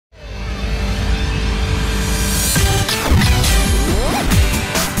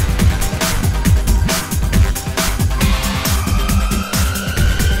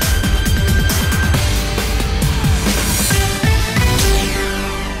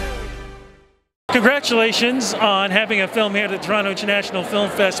Congratulations on having a film here at the Toronto International Film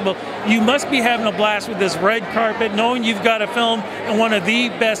Festival. You must be having a blast with this red carpet, knowing you've got a film in one of the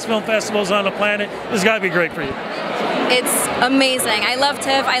best film festivals on the planet. This has got to be great for you. It's amazing. I love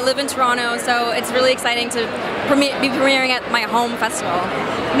TIFF. I live in Toronto, so it's really exciting to be premiering at my home festival.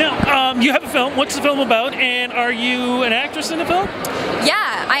 Now, you have a film. What's the film about? And are you an actress in the film?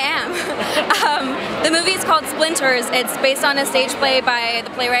 Yeah, I am. The movie is called Splinters. It's based on a stage play by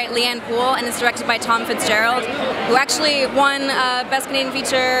the playwright Leanne Poole, and it's directed by Tom Fitzgerald, who actually won Best Canadian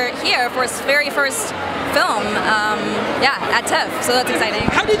Feature here for his very first film, at TIFF, so that's exciting.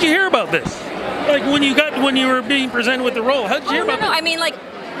 How did you hear about this? Like when you were being presented with the role, how did you hear about this? I mean, like,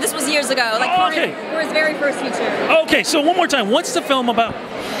 this was years ago, like for his very first feature. Okay, so one more time, what's the film about?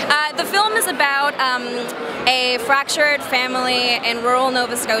 The film is about a fractured family in rural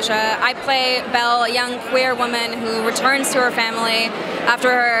Nova Scotia. I play Belle, a young queer woman who returns to her family after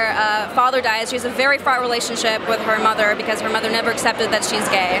her father dies. She has a very fraught relationship with her mother because her mother never accepted that she's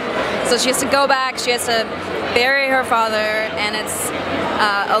gay. So she has to go back, she has to bury her father, and it's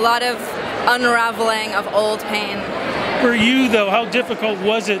a lot of unraveling of old pain. For you, though, how difficult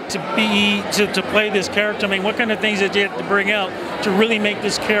was it to play this character? I mean, what kind of things did you have to bring out to really make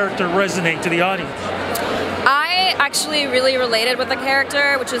this character resonate to the audience? I actually really related with the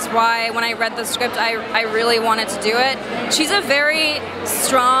character, which is why when I read the script, I really wanted to do it. She's a very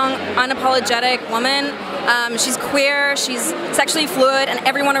strong, unapologetic woman. She's queer, she's sexually fluid, and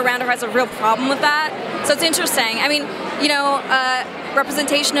everyone around her has a real problem with that. So it's interesting. I mean, you know,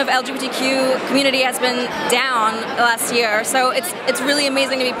 representation of LGBTQ community has been down the last year, so it's really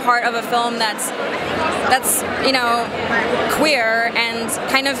amazing to be part of a film that's you know, queer and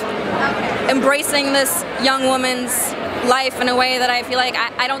kind of embracing this young woman's life in a way that I feel like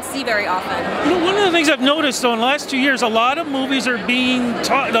I don't see very often. You know, one of the things I've noticed though in the last 2 years, a lot of movies are being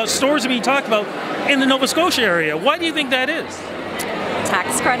stores are being talked about in the Nova Scotia area. Why do you think that is?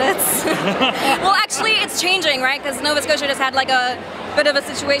 Tax credits. Well, actually, it's changing, right? Because Nova Scotia just had like a bit of a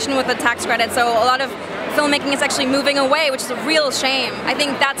situation with the tax credit, so a lot of filmmaking is actually moving away, which is a real shame. I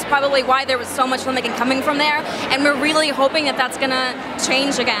think that's probably why there was so much filmmaking coming from there, and we're really hoping that that's gonna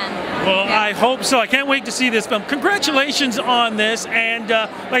change again. Well, yeah. I hope so. I can't wait to see this film. Congratulations on this, and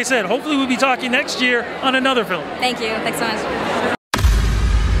like I said, hopefully we'll be talking next year on another film. Thank you. Thanks so much.